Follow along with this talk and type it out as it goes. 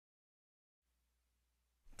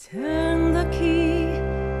Turn the key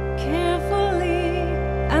carefully,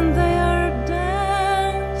 and they are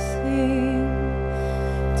dancing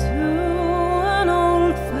to an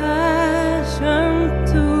old-fashioned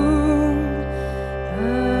tune,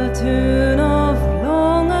 a tune of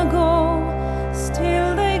long ago.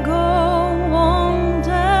 Still they go on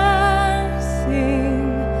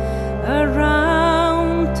dancing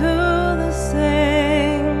around to the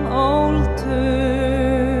same old tune.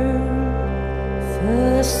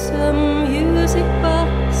 First some music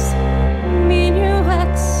box,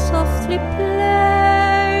 minuets softly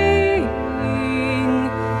playing.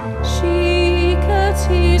 She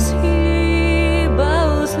curtsies, he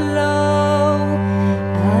bows low,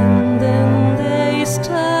 and then they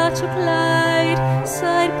start to glide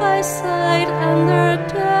side by side, and they're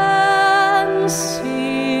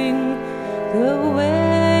dancing the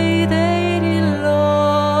way they did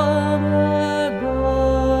long ago.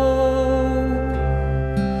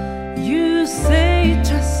 You say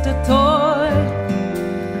just a toy,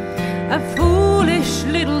 a foolish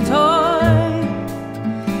little toy,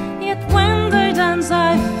 yet when they dance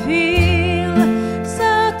I feel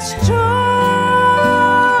such joy.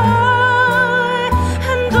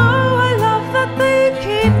 And oh, I love that they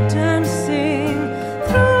keep dancing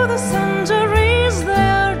through the centuries.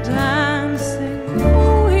 They're dancing.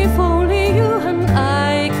 Oh, if only you and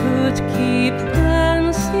I could keep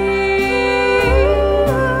dancing.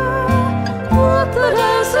 What the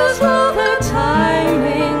dancers love their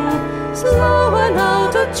timing, slow and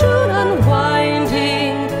out of tune,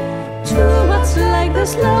 unwinding, too much like the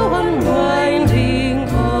slow unwinding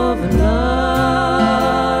of love.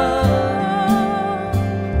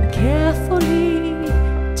 Carefully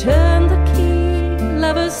turn the key,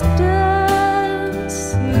 lovers dancing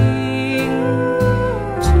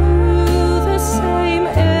to the same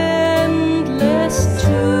endless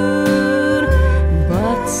tune,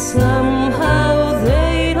 but somehow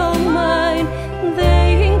they don't mind. They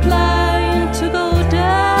incline to go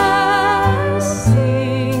dancing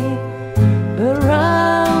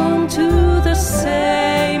around to the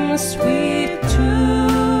same sweet